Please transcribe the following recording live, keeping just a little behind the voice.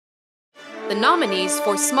The nominees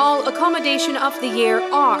for Small Accommodation of the Year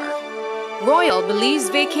are Royal Belize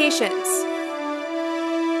Vacations,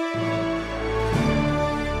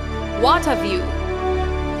 Waterview,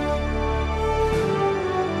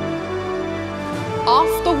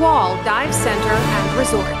 Off the Wall Dive Center and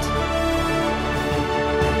Resort.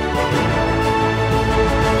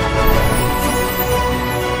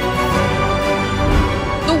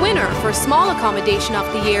 The winner for Small Accommodation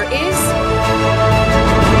of the Year is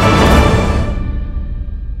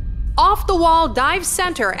Off the Wall Dive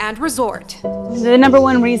Center and Resort. The number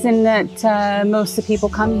one reason that most of the people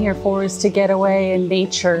come here for is to get away in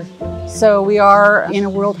nature. So we are in a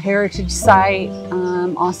World Heritage Site,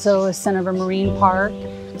 also a center of a marine park.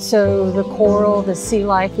 So the coral, the sea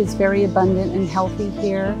life is very abundant and healthy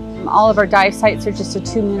here. All of our dive sites are just a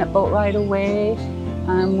 2-minute boat ride away.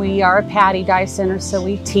 We are a PADI dive center, so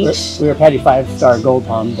we teach. We're a PADI 5-star Gold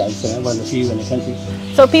Palm dive center, one of the few in the country.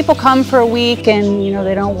 So people come for a week and, you know,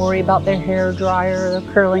 they don't worry about their hair dryer or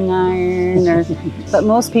their curling iron, but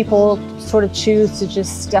most people sort of choose to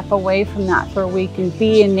just step away from that for a week and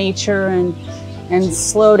be in nature and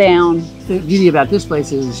slow down. The beauty about this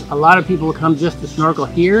place is a lot of people come just to snorkel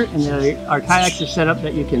here, and our kayaks are set up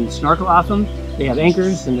that you can snorkel off them. They have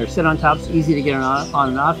anchors and they're set on top, it's easy to get on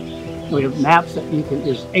and off. We have maps that you can,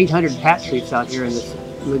 there's 800 patch reefs out here in this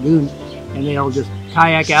lagoon, and they'll just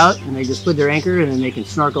kayak out and they just put their anchor and then they can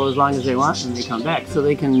snorkel as long as they want and they come back. So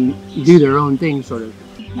they can do their own thing, sort of.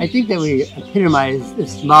 I think that we epitomize the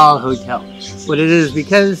small hotel. What it is,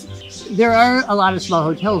 because there are a lot of small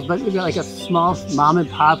hotels, but we've got like a small mom and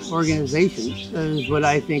pop organization is what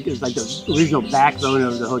I think is like the original backbone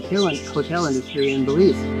of the hotel industry in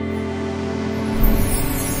Belize.